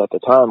because at the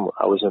time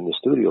I was in the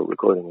studio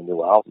recording a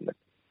new album,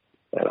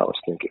 and I was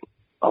thinking,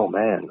 oh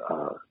man,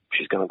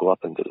 she's going to go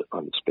up on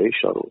the space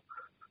shuttle,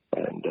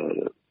 and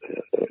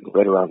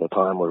right around the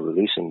time we're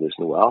releasing this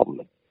new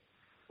album,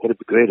 it'd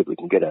be great if we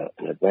can get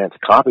an advance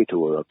copy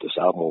to her of this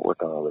album we're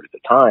working on at the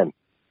time,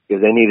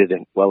 because they needed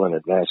it well in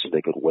advance so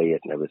they could weigh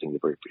it and everything,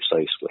 very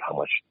precise with how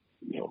much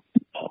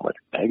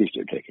baggage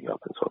they're taking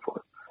up and so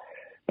forth.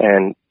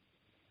 And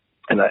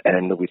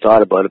we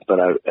thought about it, but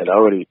I had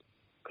already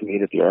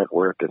needed the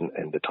artwork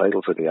and the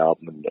title for the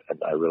album,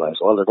 and I realized,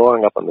 well, they're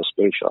going up on the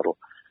space shuttle,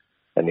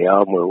 and the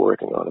album we were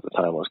working on at the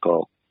time was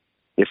called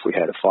If We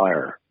Had a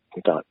Fire.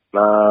 We thought,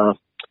 nah,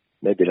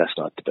 maybe that's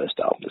not the best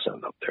album to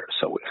send up there.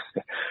 So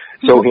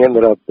we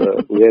ended up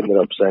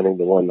sending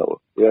the one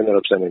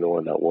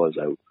that was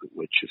out,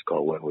 which is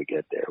called When We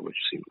Get There, which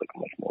seemed like a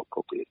much more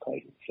appropriate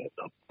title to send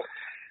up.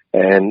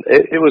 And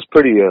it was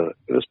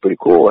pretty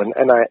cool. And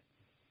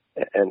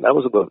that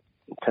was about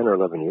 10 or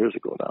 11 years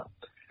ago now.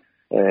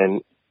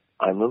 And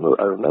I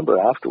remember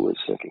afterwards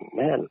thinking,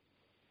 man,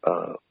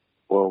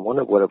 well, I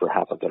wonder whatever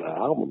happened to that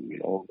album,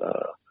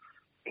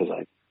 because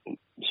I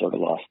sort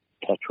of lost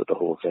touch with the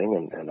whole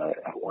thing, and I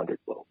wondered,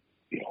 well,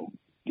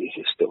 is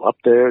it still up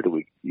there? Do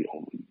we,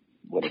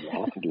 whatever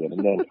happened to it?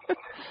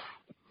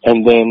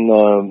 And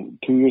then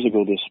 2 years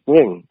ago this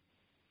spring,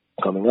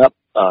 coming up,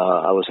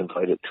 I was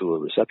invited to a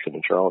reception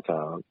in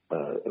Charlottetown.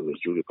 It was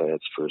Julie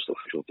Payette's first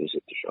official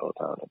visit to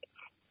Charlottetown,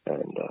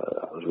 and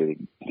I was really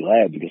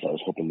glad because I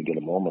was hoping to get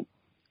a moment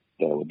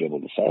that I would be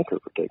able to thank her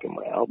for taking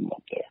my album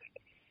up there,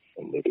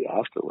 and maybe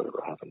ask her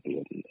whatever happened to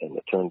it. And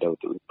it turned out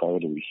that part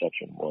of the reason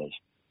for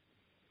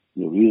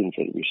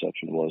the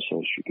reception was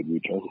so she could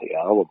return the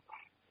album.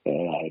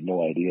 And I had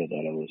no idea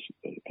that I was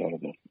kind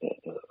of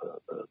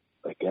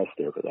a guest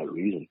there for that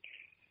reason.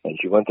 And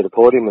she went to the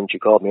podium and she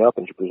called me up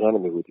and she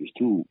presented me with these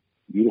two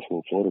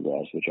beautiful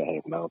photographs, which I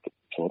have mounted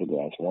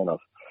photographs, one of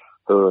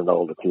her and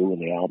all the crew,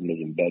 and the album is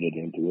embedded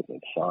into it and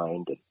it's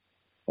signed.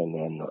 And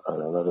then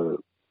another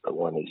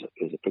one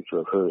is a picture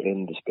of her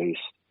in the space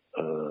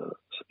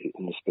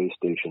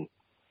station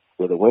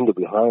with a window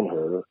behind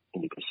her,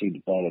 and you can see the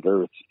planet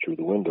Earth through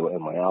the window,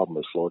 and my album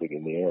is floating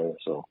in the air.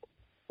 So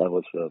that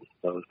was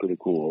pretty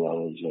cool. I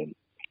was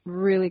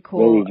really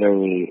cool.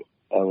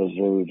 I was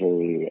very,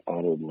 very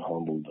honored and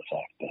humbled the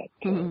fact that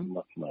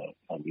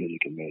my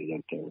music had made it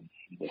out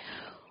there.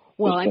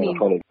 Well, I mean,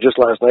 funny. Just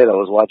last night I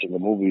was watching a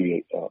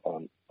movie. I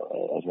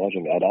was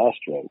watching Ad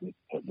Astra with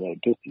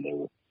Brad Pitt,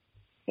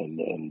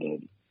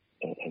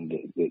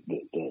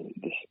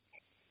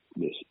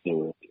 they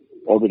were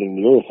orbiting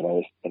the Earth, and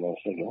I was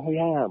thinking, oh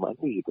yeah, my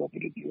music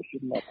orbited the Earth.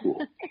 Isn't that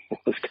cool? It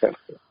was kind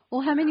of.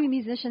 Well, how many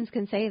musicians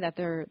can say that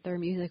their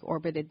music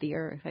orbited the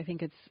Earth? I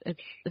think it's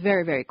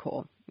very, very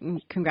cool.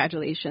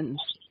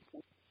 Congratulations.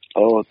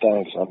 Oh,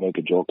 thanks. I make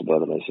a joke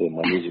about it. I say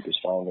my music is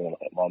finally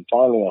on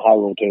high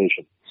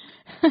rotation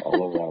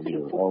all around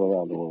here, all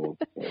around the world.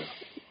 Yeah.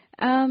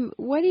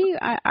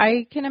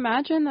 I can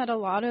imagine that a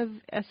lot of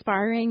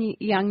aspiring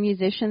young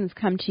musicians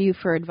come to you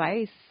for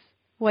advice.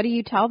 What do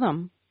you tell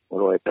them? What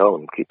do I tell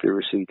them? Keep your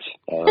receipts.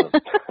 What do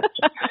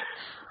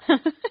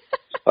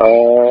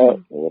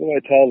I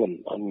tell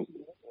them?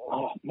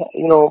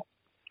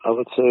 I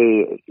would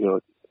say,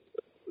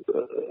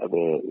 I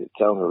mean, it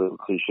sounds a little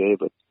cliche,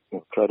 but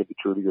try to be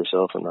true to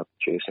yourself and not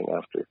chasing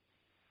after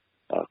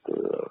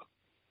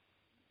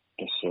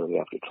necessarily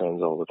after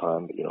trends all the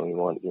time. But you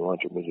want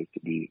your music to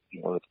be,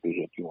 you want it to be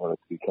hip, you want it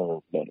to be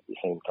current, but at the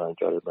same time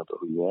try to remember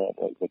who you are,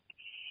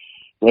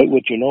 write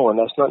what you know, and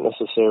that's not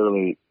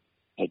necessarily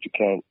that you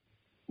can't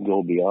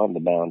go beyond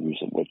the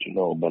boundaries of what you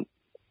know, but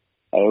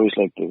I always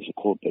like, there's a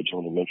quote by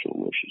Joni Mitchell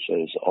where she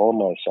says, all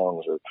my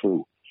songs are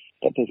true.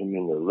 That doesn't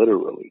mean they're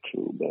literally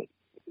true, but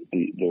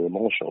they're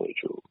emotionally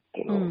true,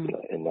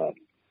 in that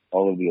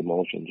all of the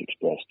emotions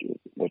expressed in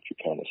what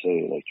you're trying to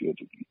say, like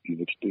you've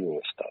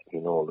experienced that,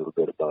 you know a little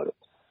bit about it.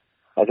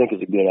 I think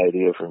it's a good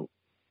idea for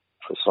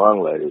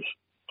songwriters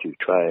to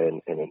try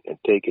and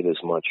take it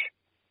as much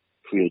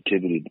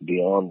creativity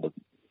beyond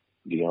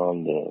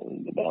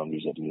the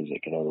boundaries of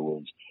music. In other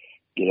words,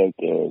 get out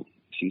there,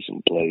 see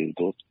some plays,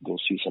 go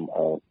see some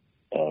art,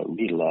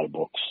 read a lot of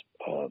books,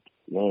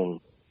 learn.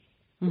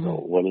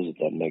 What is it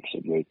that makes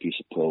a great piece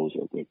of prose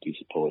or a great piece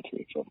of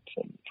poetry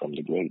from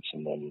the greats,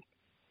 and then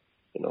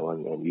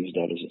and use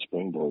that as a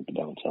springboard to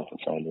bounce off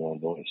and find your own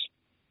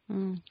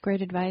voice.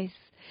 Great advice.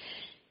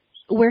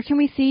 Where can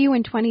we see you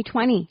in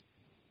 2020?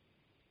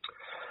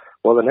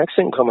 Well, the next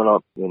thing coming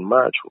up in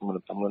March, I'm going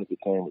to be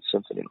playing with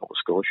Symphony Nova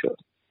Scotia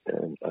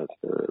and at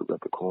the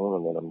Record Corner,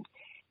 and then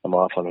I'm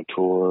off on a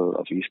tour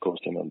of East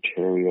Coast in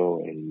Ontario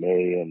in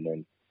May, and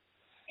then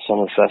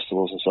summer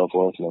festivals and so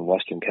forth, and then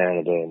Western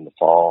Canada in the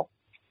fall.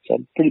 So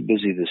I'm pretty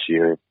busy this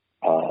year.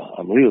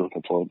 I'm really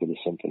looking forward to the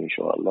symphony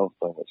show. I love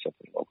playing at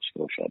Symphony Nova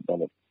Scotia. I've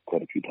done it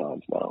quite a few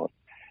times now,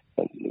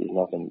 and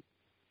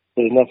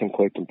there's nothing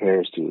quite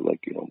compares to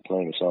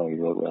playing a song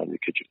you wrote around your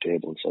kitchen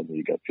table, and suddenly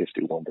you got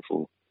 50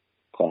 wonderful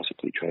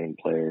classically trained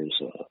players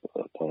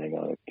playing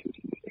on it.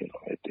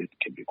 It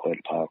can be quite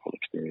a powerful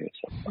experience.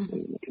 I'm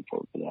really looking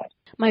forward to that.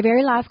 My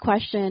very last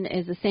question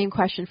is the same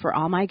question for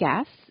all my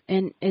guests,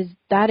 and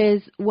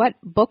is what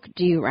book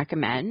do you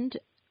recommend,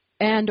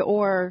 and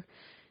or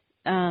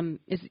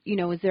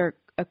is there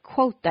a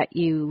quote that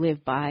you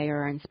live by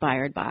or are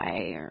inspired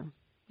by or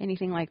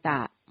anything like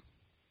that?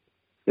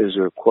 Is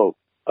there a quote?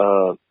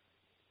 The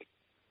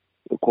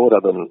quote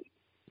I've been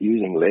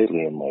using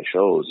lately in my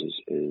shows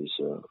is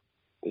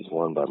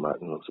one by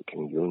Martin Luther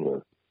King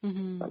Jr.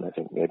 And I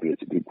think maybe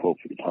it's a good quote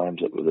for the times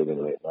that we live in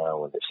right now,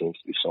 when there seems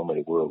to be so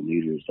many world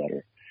leaders that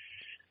are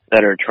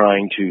that are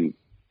trying to,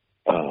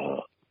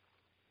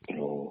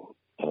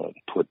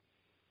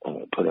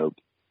 put out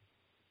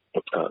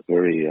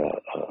very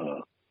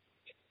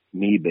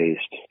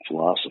me-based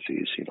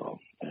philosophies,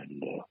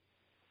 and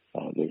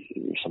there's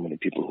so many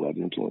people who have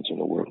influence in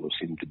the world who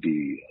seem to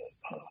be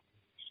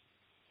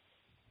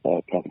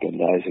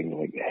propagandizing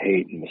like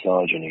hate and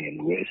misogyny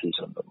and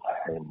racism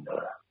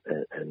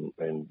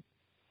and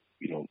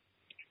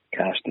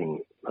casting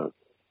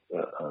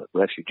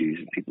refugees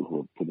and people who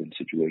are put in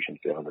situations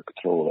beyond their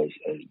control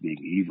as being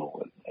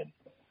evil and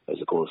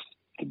as opposed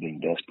to being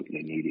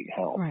desperately needing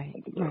help. Right.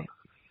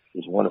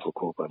 There's a wonderful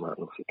quote by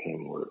Martin Luther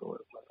King where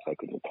if I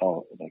can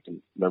recall it, if I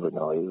can remember it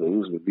now, I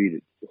usually read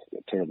it, it's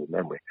a terrible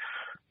memory,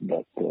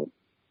 but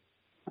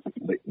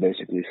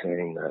basically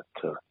saying that,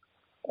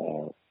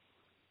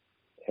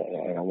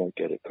 and I won't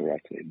get it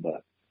correctly,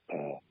 but,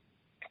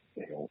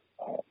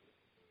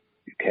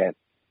 you can't,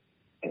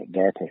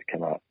 darkness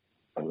cannot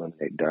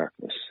eliminate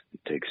darkness.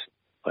 It takes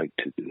light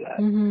to do that.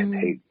 Mm-hmm. And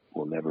hate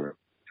will never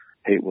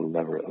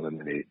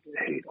eliminate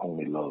hate.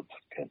 Only love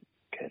can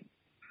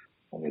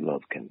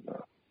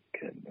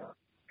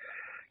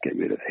get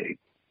rid of hate.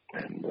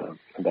 And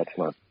that's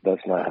not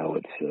how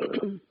it's,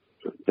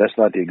 that's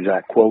not the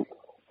exact quote,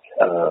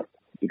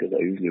 because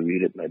I usually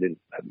read it and I didn't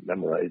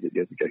memorize it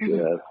yet, which I should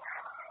have.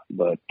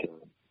 But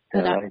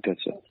I think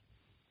that's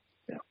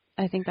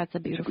I think that's a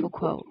beautiful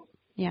quote.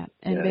 Yeah,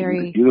 and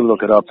You can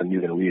look it up and you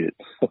can read it.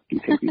 You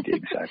can read the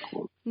exact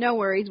quote. No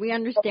worries, we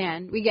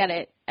understand, we get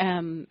it,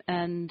 and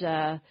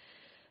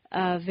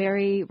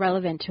very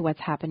relevant to what's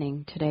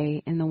happening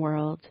today in the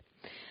world.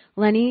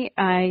 Lenny,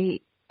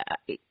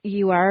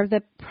 you are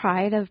the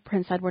pride of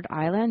Prince Edward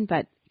Island,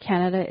 but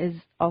Canada is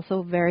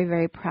also very,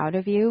 very proud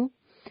of you.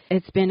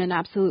 It's been an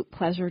absolute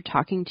pleasure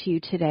talking to you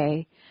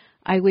today.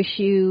 I wish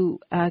you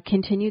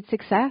continued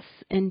success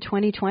in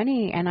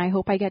 2020, and I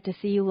hope I get to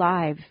see you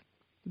live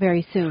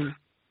very soon.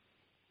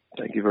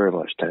 Thank you very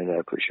much, Tanya. I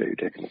appreciate you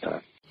taking the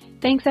time.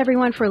 Thanks,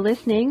 everyone, for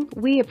listening.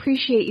 We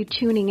appreciate you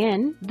tuning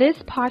in. This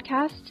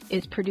podcast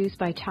is produced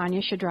by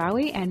Tanya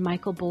Shadrawi and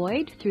Michael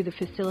Boyd through the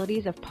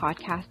facilities of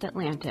Podcast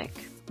Atlantic.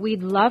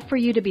 We'd love for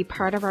you to be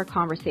part of our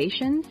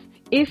conversations.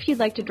 If you'd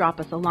like to drop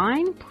us a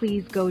line,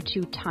 please go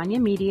to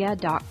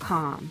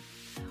tanyamedia.com.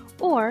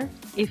 Or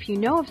if you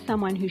know of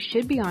someone who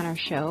should be on our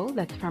show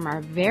that's from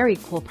our very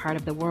cool part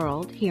of the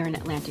world here in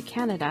Atlantic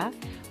Canada,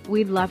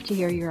 we'd love to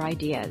hear your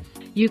ideas.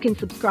 You can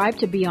subscribe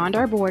to Beyond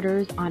Our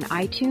Borders on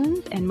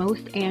iTunes and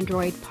most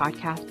Android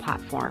podcast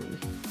platforms.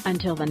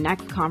 Until the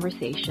next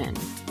conversation.